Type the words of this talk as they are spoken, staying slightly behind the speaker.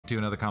to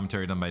another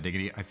commentary done by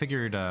Diggity. I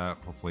figured,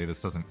 hopefully this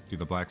doesn't do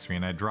the black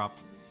screen. I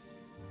dropped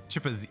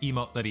Chippa's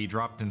emote that he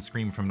dropped in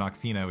Scream from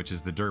Noxina, which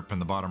is the derp in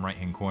the bottom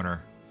right-hand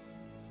corner,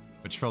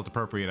 which felt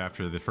appropriate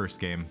after the first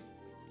game.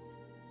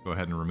 Go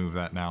ahead and remove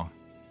that now.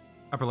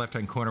 Upper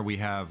left-hand corner we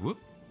have... Whoop!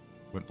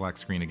 Went black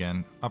screen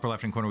again. Upper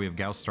left-hand corner we have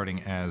Gauss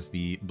starting as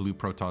the blue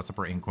Protoss.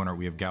 Upper right-hand corner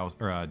we have Gauss,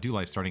 or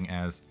Dewlife starting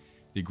as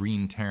the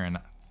green Terran.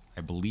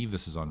 I believe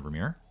this is on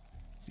Vermeer.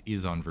 This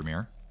is on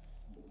Vermeer.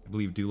 I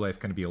believe Dewlife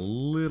going to be a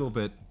little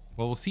bit...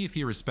 Well, we'll see if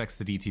he respects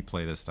the DT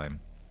play this time.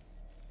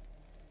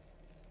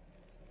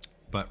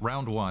 But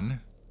round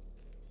one,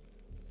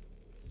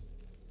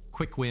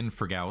 quick win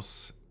for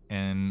Gauss,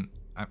 and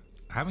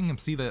having him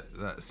see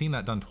that, seen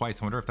that done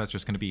twice, I wonder if that's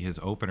just going to be his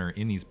opener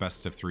in these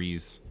best of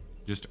threes,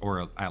 just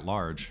or at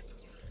large,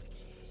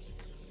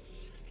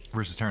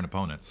 versus Terran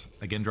opponents.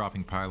 Again,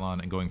 dropping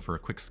Pylon and going for a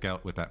quick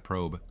scout with that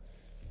probe.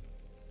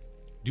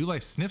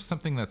 Dewlife sniffs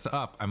something that's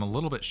up. I'm a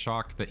little bit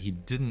shocked that he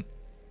didn't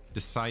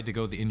decide to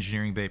go the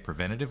engineering bay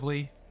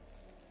preventatively,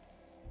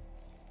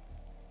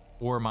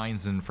 or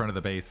mines in front of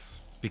the base.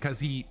 Because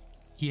he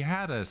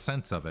had a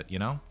sense of it, you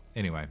know?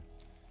 Anyway.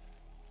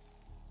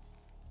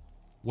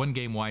 One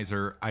game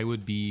wiser, I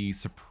would be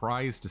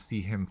surprised to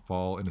see him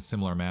fall in a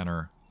similar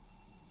manner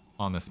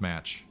on this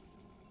match.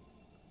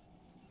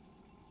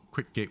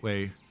 Quick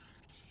gateway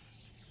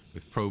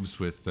with probes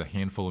with a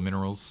handful of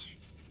minerals.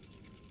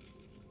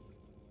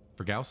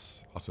 For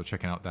Gauss, also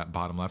checking out that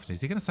bottom left. Is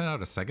he going to send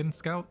out a second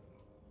scout?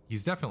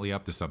 He's definitely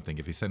up to something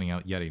if he's sending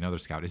out yet another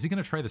scout. Is he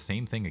going to try the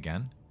same thing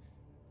again?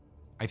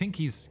 I think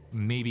he's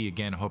maybe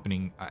again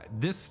hoping...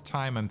 this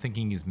time I'm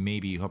thinking he's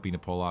maybe hoping to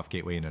pull off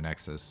Gateway into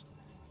Nexus.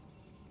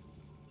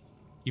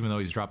 Even though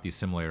he's dropped the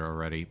Assimilator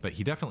already. But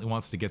he definitely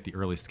wants to get the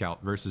early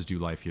scout versus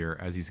Dewlife here,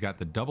 as he's got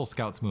the double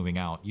scouts moving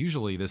out.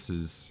 Usually this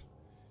is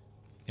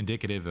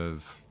indicative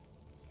of...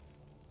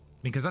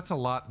 Because that's a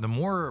lot... The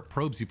more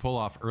probes you pull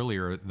off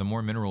earlier, the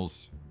more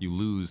minerals you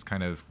lose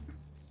kind of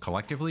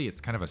collectively. It's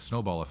kind of a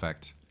snowball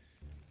effect.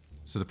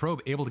 So the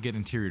probe able to get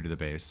interior to the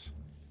base.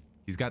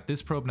 He's got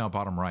this probe now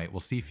bottom right.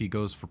 We'll see if he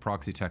goes for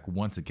proxy tech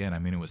once again. I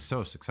mean, it was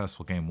so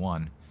successful game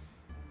one.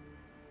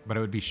 But I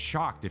would be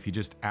shocked if he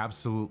just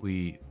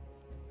absolutely...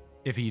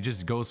 If he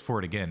just goes for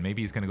it again.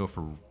 Maybe he's going to go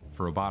for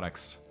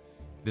robotics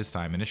this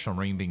time. Initial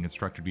ring being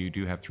constructed. We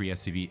do have 3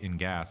 SCV in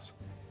gas.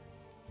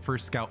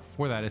 First scout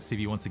for that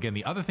SCV once again.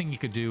 The other thing you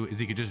could do is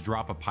he could just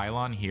drop a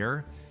pylon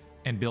here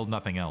and build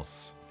nothing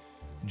else.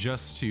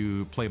 Just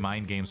to play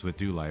mind games with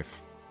Dewlife.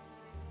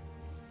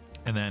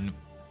 And then...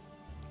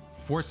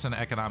 force an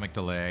economic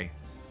delay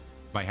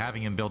by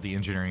having him build the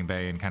engineering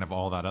bay and kind of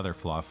all that other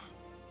fluff.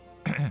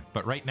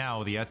 But right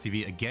now, the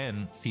SCV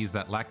again sees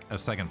that lack of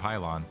second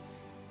pylon,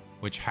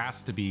 which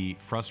has to be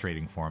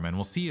frustrating for him. And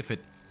we'll see if it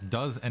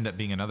does end up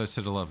being another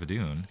Citadel of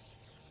Adun.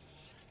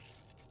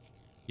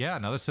 Yeah,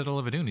 another Citadel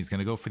of Adun. He's going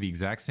to go for the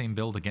exact same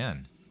build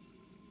again.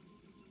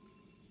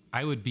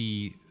 I would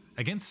be...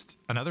 Against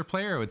another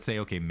player, I would say,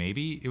 okay,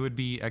 maybe it would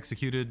be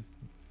executed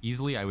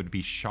easily. I would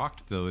be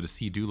shocked, though, to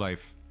see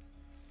Dewlife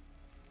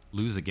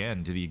lose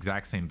again to the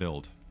exact same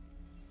build.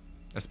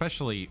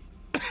 Especially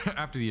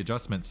after the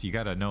adjustments you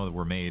gotta know that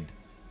were made.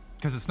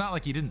 Because it's not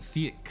like you didn't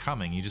see it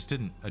coming, you just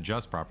didn't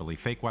adjust properly.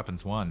 Fake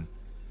weapons won.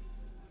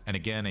 And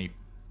again, a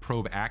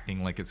probe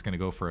acting like it's gonna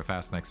go for a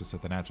fast nexus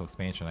at the natural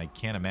expansion. I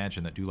can't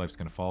imagine that Dewlife's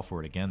gonna fall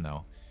for it again,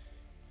 though.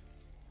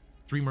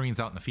 3 Marines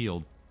out in the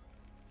field.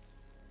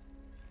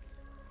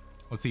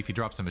 Let's see if he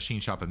drops a machine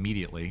shop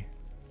immediately.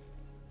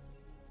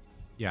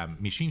 Yeah,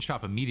 machine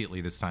shop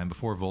immediately this time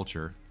before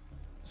Vulture.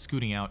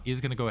 Scooting out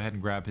is going to go ahead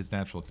and grab his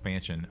natural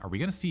expansion. Are we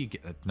going to see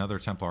another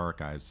Templar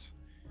Archives?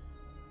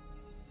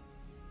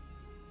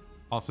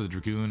 Also, the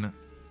Dragoon...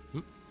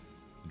 Oop,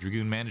 the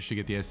Dragoon managed to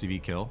get the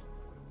SCV kill.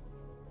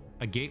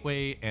 A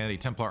Gateway and a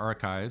Templar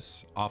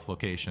Archives off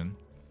location.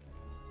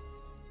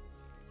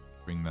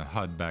 Bring the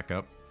HUD back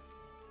up.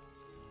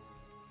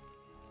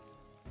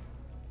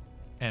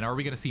 And are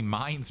we going to see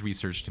mines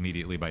researched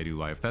immediately by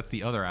Dewlife? That's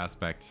the other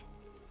aspect.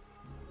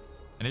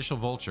 Initial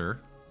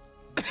Vulture...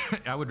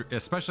 I would,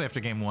 especially after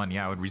game one,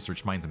 yeah, I would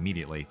research mines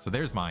immediately. So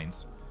there's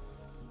mines.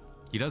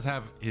 He does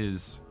have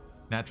his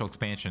natural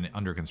expansion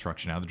under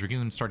construction now. The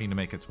Dragoon's starting to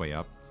make its way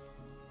up.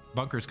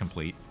 Bunker's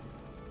complete.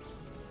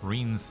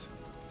 Marines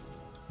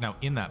now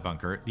in that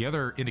bunker. The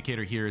other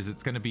indicator here is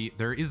it's going to be...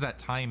 There is that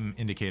time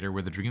indicator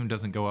where the Dragoon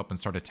doesn't go up and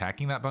start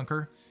attacking that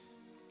bunker.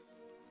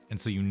 And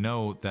so you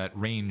know that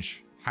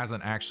range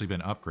hasn't actually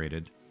been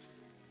upgraded.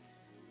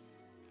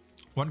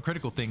 One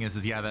critical thing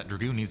is yeah, that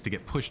Dragoon needs to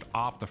get pushed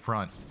off the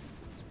front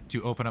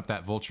to open up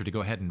that Vulture to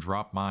go ahead and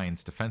drop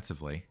mines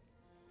defensively.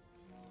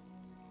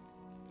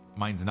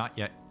 Mine's not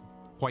yet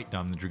quite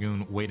done. The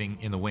Dragoon waiting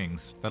in the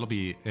wings. That'll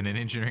be in an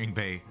engineering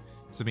bay,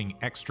 so being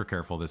extra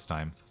careful this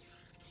time.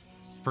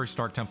 First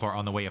Dark Templar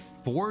on the way. A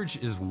Forge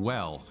as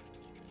well.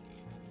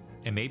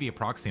 And maybe a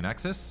Proxy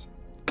Nexus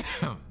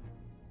at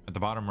the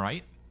bottom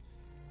right.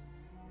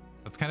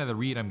 That's kind of the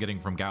read I'm getting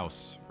from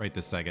Gauss right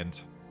this second.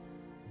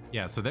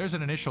 Yeah, so there's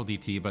an initial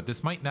DT, but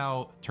this might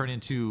now turn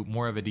into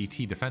more of a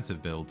DT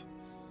defensive build.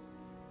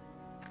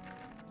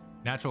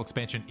 Natural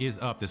expansion is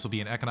up. This will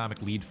be an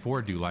economic lead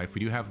for Do Life.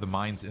 We do have the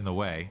mines in the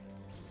way.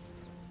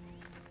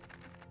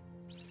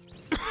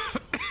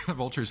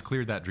 Vultures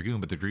cleared that Dragoon,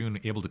 but the Dragoon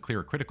able to clear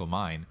a critical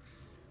mine.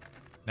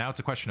 Now it's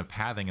a question of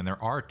pathing, and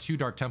there are 2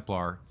 Dark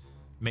Templar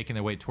making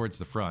their way towards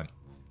the front.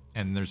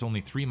 And there's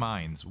only 3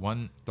 mines.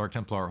 1 Dark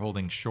Templar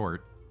holding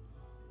short.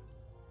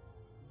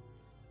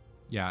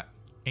 Yeah,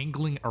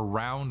 angling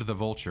around the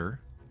Vulture.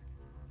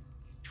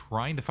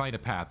 Trying to find a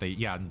path.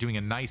 Yeah, doing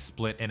a nice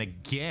split. And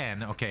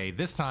again, okay,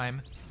 this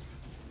time,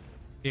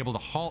 able to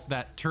halt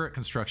that turret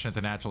construction at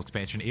the natural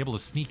expansion. Able to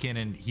sneak in,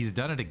 and he's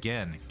done it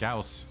again.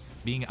 Gauss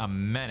being a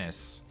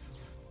menace.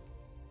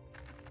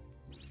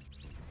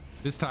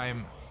 This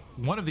time,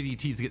 one of the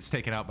DTs gets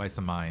taken out by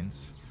some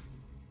mines.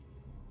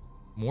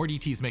 More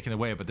DTs making the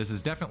way, but this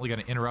is definitely going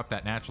to interrupt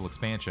that natural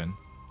expansion.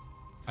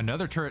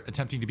 Another turret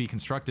attempting to be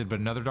constructed, but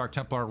another Dark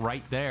Templar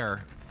right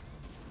there.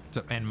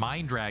 And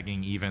mine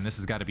dragging even. This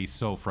has got to be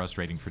so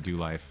frustrating for Do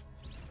Life.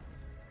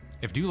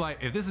 If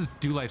this is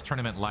Do Life's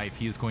tournament life,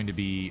 he is going to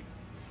be,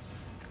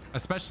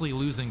 especially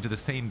losing to the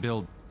same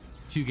build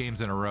 2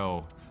 games in a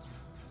row.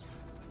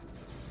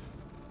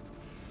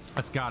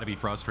 That's got to be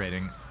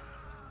frustrating.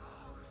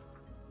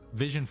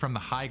 Vision from the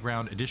high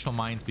ground, additional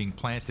mines being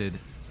planted.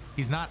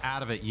 He's not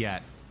out of it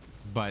yet,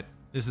 but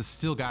this has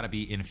still got to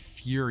be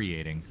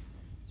infuriating.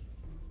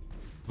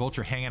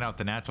 Vulture hanging out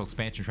the natural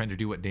expansion, trying to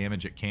do what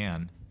damage it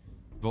can.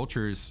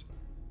 Vultures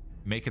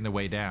making their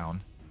way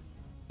down.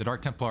 The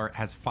Dark Templar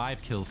has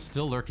 5 kills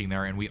still lurking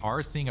there, and we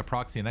are seeing a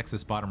proxy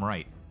nexus bottom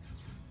right.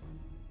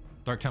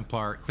 Dark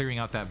Templar clearing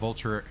out that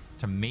Vulture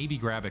to maybe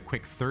grab a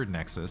quick 3rd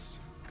nexus.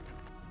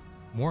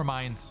 More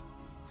mines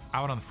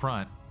out on the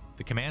front.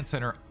 The command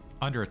center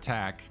under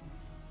attack.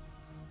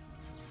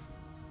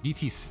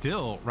 DT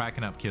still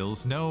racking up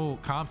kills. No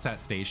Comsat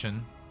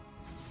station.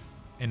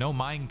 And no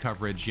mine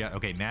coverage yet.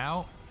 Okay,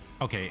 now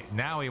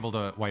able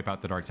to wipe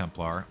out the Dark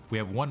Templar. We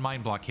have 1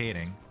 mine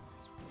blockading.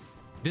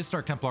 This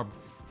Dark Templar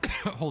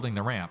holding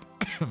the ramp.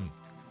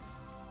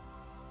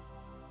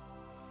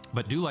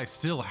 But Do Life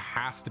still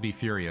has to be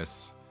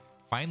furious.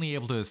 Finally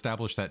able to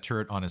establish that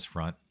turret on his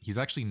front. He's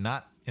actually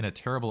not in a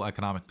terrible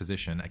economic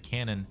position. A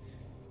cannon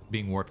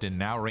being warped in.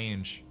 Now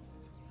range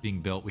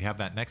being built. We have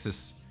that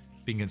Nexus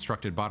being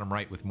constructed bottom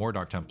right with more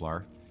Dark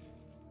Templar.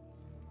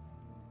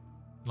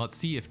 Let's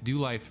see if Do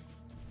Life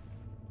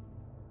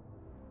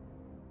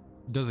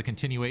does a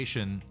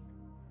continuation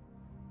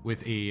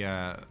with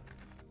a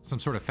some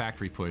sort of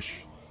factory push,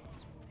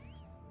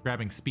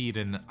 grabbing speed,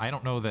 and I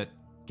don't know that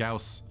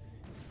Gauss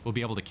will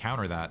be able to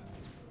counter that,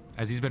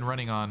 as he's been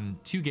running on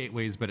 2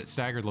 gateways but at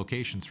staggered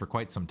locations for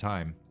quite some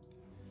time.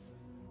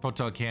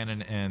 Photon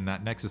cannon and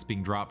that Nexus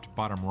being dropped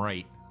bottom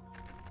right.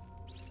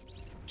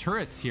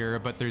 Turrets here,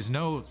 but there's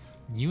no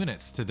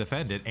units to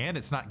defend it, and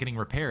it's not getting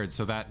repaired,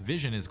 so that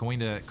vision is going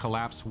to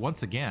collapse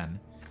once again.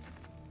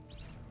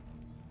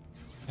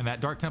 And that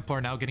Dark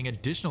Templar now getting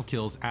additional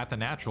kills at the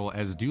natural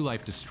as Do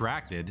Life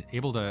distracted,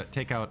 able to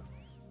take out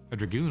a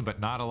Dragoon, but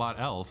not a lot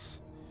else.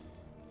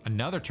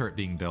 Another turret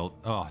being built.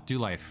 Oh, Do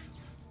Life.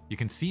 You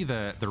can see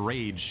the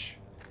rage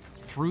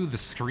through the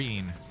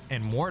screen,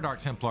 and more Dark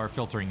Templar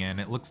filtering in.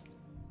 It looks...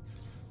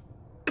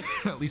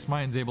 at least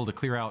mine's able to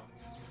clear out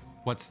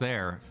what's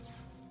there.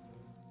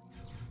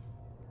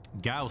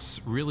 Gauss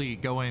really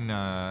going...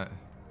 I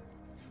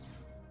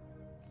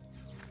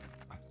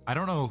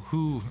don't know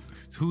who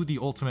the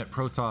ultimate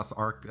Protoss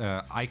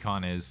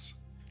icon is,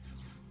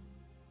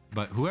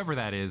 but whoever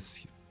that is,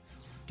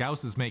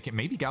 Gauss is making...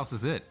 maybe Gauss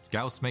is it.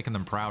 Gauss making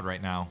them proud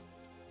right now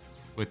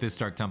with this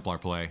Dark Templar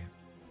play.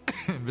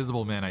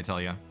 Invisible Man, I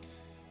tell you.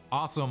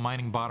 Also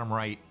mining bottom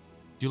right.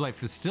 Do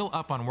Life is still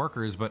up on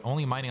workers, but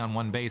only mining on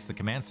 1 base. The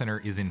command center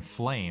is in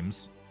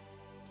flames,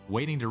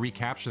 waiting to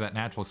recapture that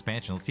natural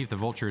expansion. Let's see if the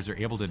Vultures are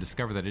able to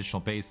discover that additional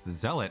base. The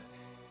Zealot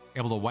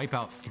able to wipe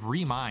out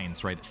 3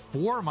 mines, right?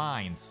 4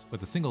 mines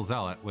with a single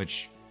Zealot,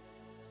 which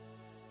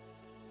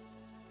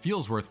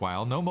feels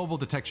worthwhile. No mobile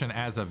detection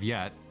as of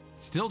yet.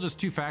 Still just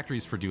 2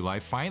 factories for Do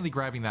Life. Finally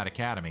grabbing that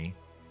academy.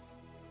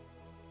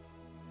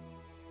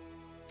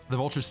 The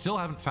Vultures still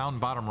haven't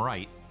found bottom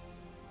right.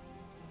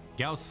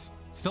 Gauss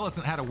still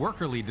hasn't had a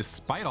worker lead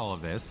despite all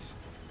of this.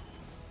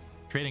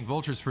 Trading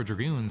Vultures for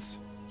Dragoons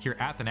here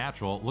at the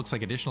natural. Looks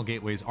like additional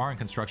gateways are in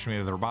construction. We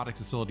have the robotics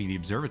facility, the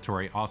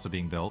observatory also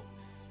being built.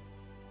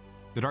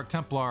 The Dark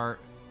Templar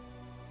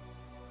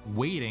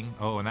waiting.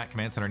 Oh, and that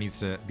command center needs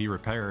to be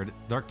repaired.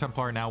 Dark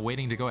Templar now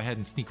waiting to go ahead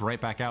and sneak right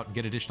back out and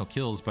get additional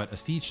kills, but a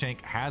siege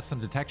tank has some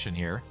detection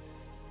here.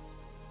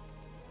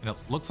 And it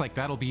looks like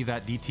that'll be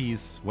that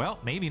DT's... well,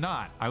 maybe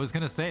not. I was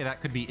going to say that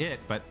could be it,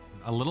 but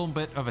a little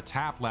bit of a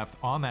tap left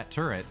on that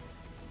turret.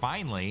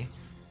 Finally.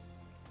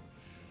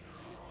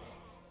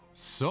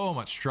 So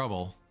much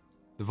trouble.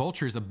 The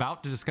Vulture is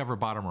about to discover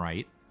bottom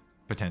right,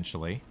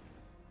 potentially.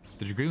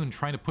 The Dragoon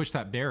trying to push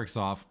that barracks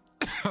off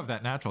of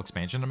that natural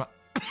expansion. I'm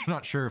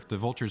not sure if the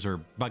Vultures are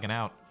bugging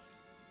out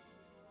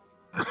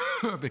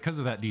because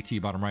of that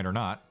DT bottom right or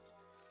not.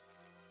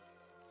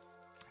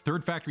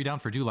 3rd factory down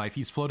for Do Life.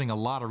 He's floating a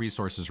lot of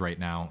resources right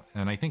now,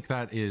 and I think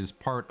that is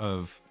part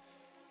of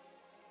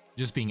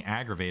just being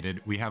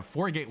aggravated. We have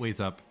 4 gateways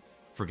up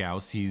for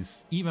Gauss.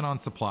 He's even on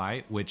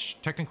supply, which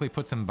technically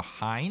puts him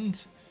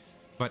behind,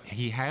 but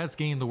he has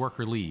gained the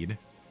worker lead.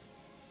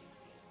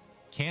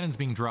 Cannon's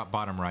being dropped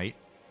bottom right.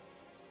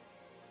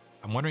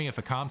 I'm wondering if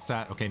a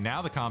ComSat... Okay,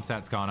 now the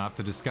ComSat's gone off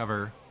to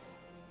discover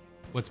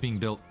what's being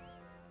built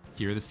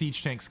here. The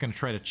siege tank's going to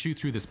try to chew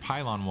through this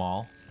pylon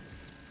wall.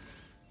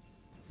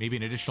 Maybe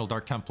an additional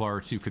Dark Templar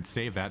or 2 could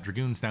save that.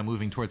 Dragoon's now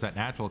moving towards that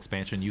natural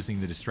expansion using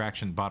the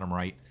distraction bottom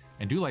right.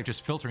 And Dulite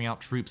just filtering out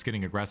troops,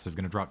 getting aggressive.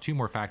 Going to drop 2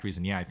 more factories.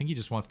 And yeah, I think he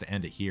just wants to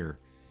end it here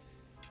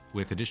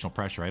with additional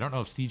pressure. I don't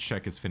know if Siege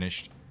Check is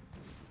finished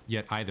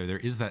yet either. There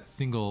is that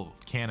single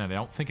cannon. I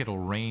don't think it'll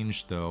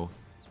range, though,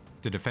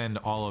 to defend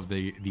all of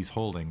these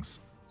holdings.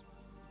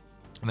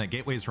 And that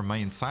gateways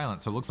remain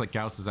silent. So it looks like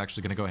Gauss is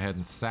actually going to go ahead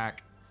and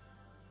sack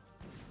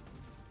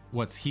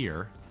what's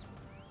here.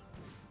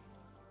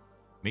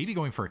 Maybe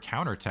going for a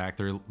counterattack.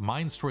 There are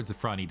mines towards the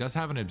front. He does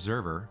have an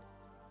observer.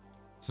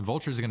 Some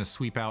vultures are going to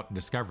sweep out and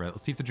discover it.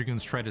 Let's see if the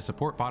Dragoons try to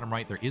support bottom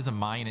right. There is a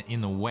mine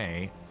in the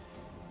way.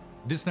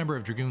 This number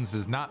of Dragoons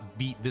does not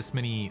beat this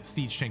many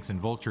siege tanks and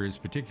vultures,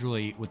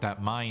 particularly with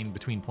that mine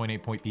between point A,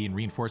 point B, and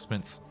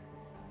reinforcements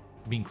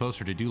being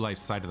closer to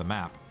Dulife's side of the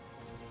map.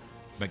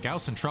 But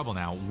Gauss in trouble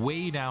now.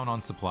 Way down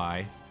on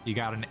supply. You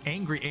got an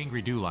angry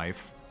Dulife.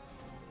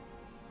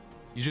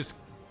 You just...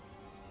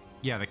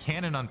 Yeah, the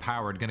cannon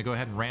unpowered. Going to go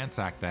ahead and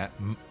ransack that.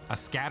 A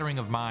scattering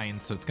of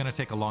mines, so it's going to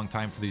take a long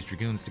time for these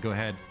Dragoons to go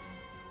ahead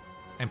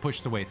and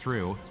push the way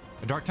through.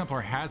 A Dark Templar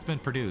has been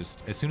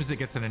produced. As soon as it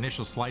gets an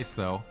initial slice,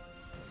 though,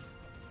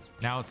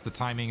 now it's the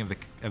timing of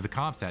the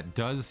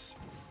ComSat.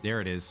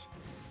 There it is.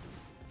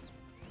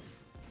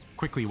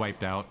 Quickly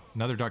wiped out.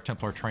 Another Dark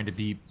Templar trying to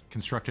be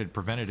constructed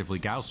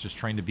preventatively. Gauss just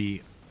trying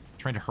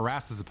to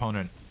harass his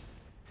opponent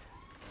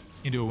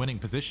into a winning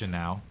position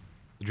now.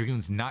 The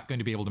Dragoon's not going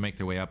to be able to make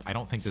their way up. I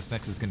don't think this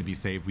Nexus is going to be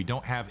saved. We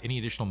don't have any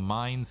additional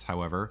mines,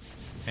 however,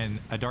 and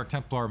a Dark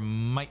Templar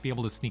might be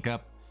able to sneak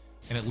up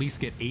and at least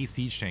get a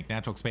siege tank.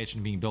 Natural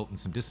expansion being built and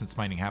some distance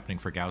mining happening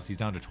for Gauss. He's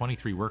down to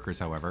 23 workers,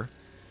 however.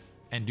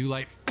 And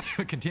Dulite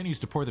continues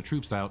to pour the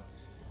troops out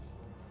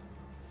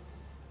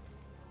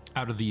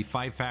of the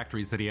 5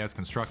 factories that he has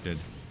constructed.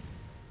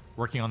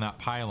 Working on that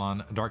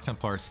pylon. Dark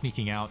Templar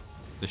sneaking out.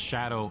 The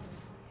Shadow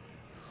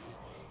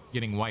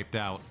getting wiped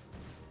out.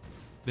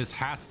 This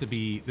has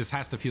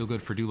to feel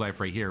good for Dulite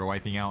right here,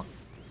 wiping out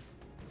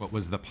what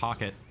was the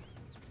pocket.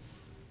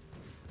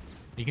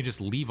 He can just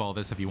leave all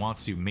this if he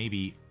wants to,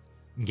 maybe.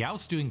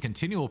 Gauss doing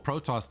continual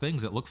Protoss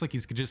things. It looks like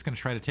he's just going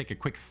to try to take a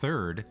quick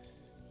third.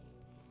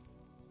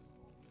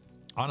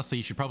 Honestly,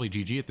 he should probably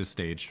GG at this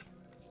stage,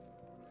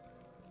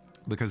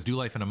 because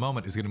Dulite in a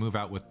moment is going to move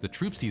out with the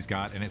troops he's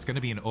got, and it's going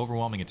to be an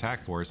overwhelming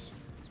attack force.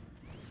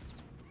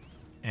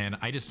 And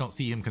I just don't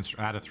see him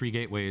out of 3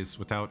 gateways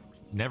without...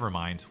 Never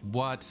mind.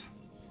 What?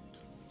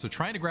 So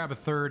trying to grab a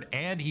third,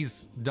 and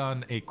he's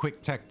done a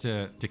quick tech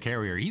to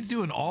carrier. He's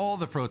doing all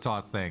the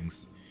Protoss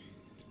things.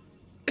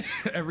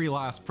 Every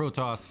last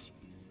Protoss.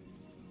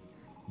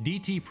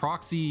 DT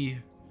proxy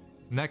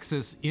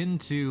Nexus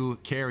into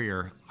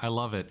carrier. I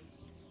love it.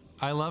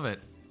 I love it.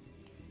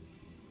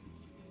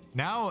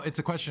 Now it's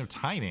a question of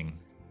timing.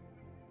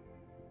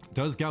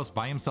 Does Gauss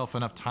buy himself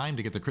enough time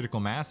to get the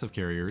critical mass of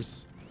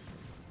carriers?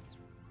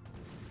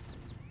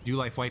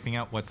 Dulite wiping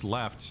out what's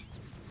left.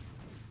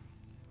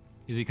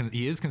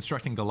 He is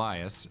constructing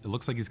Goliath. It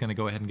looks like he's going to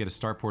go ahead and get a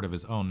starport of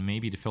his own,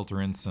 maybe to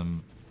filter in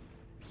some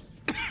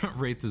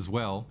wraiths as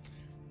well.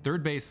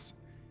 Third base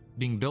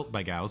being built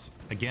by Gauss.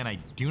 Again, I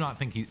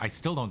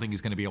still don't think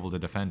he's going to be able to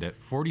defend it.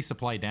 40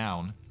 supply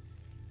down,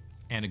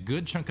 and a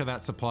good chunk of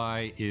that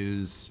supply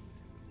is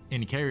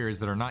in carriers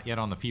that are not yet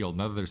on the field.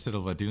 Another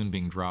Citadel of Adun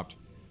being dropped.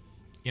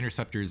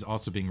 Interceptors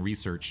also being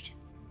researched.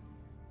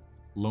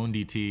 Lone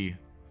DT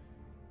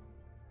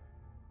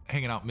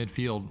hanging out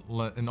midfield,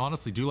 and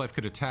honestly, Dulite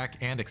could attack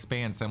and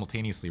expand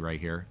simultaneously right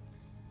here.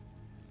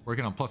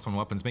 Working on +1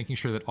 weapons, making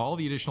sure that all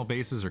the additional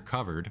bases are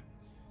covered.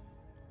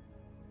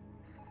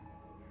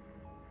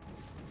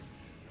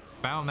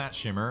 Found that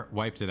shimmer,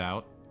 wiped it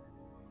out,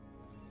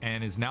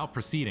 and is now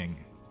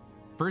proceeding.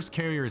 First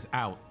carrier is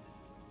out,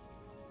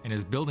 and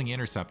is building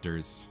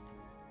interceptors.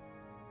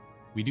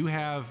 We do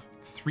have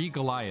 3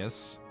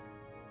 Goliaths.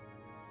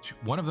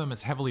 One of them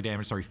is heavily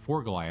damaged. Sorry,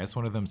 4 Goliaths.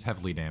 One of them is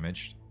heavily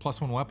damaged.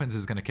 +1 weapons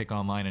is going to kick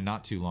online in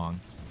not too long.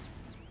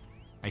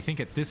 I think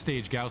at this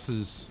stage, Gauss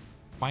has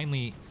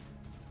finally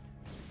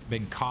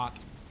been caught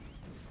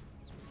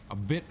a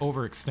bit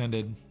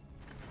overextended.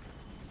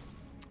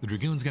 The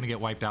Dragoon's going to get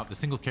wiped out. The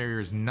single carrier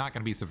is not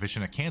going to be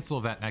sufficient. A cancel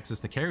of that Nexus.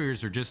 The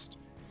carriers are just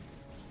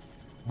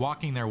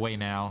walking their way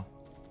now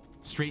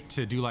straight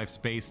to Dulife's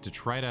base to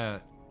try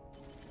to,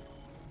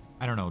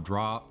 I don't know,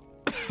 draw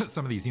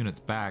some of these units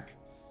back.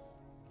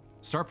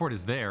 Starport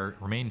is there,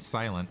 remains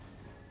silent.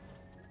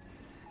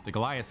 The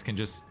Goliaths can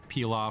just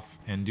peel off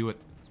and do what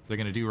they're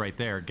going to do right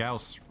there.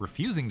 Gauss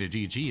refusing to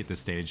GG at this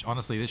stage.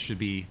 Honestly, this should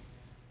be...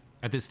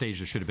 At this stage,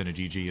 there should have been a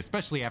GG,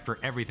 especially after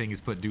everything he's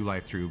put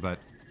Dulite through, but...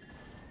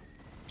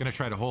 Gonna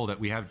try to hold it.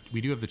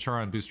 We do have the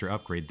Charon booster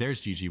upgrade.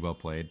 There's GG, well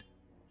played.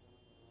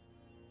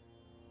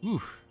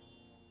 Ooh.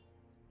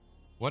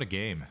 What a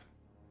game.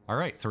 All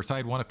right, so we're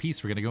tied 1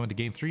 apiece. We're going to go into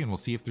game 3, and we'll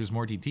see if there's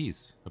more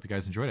DTs. Hope you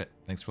guys enjoyed it.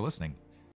 Thanks for listening.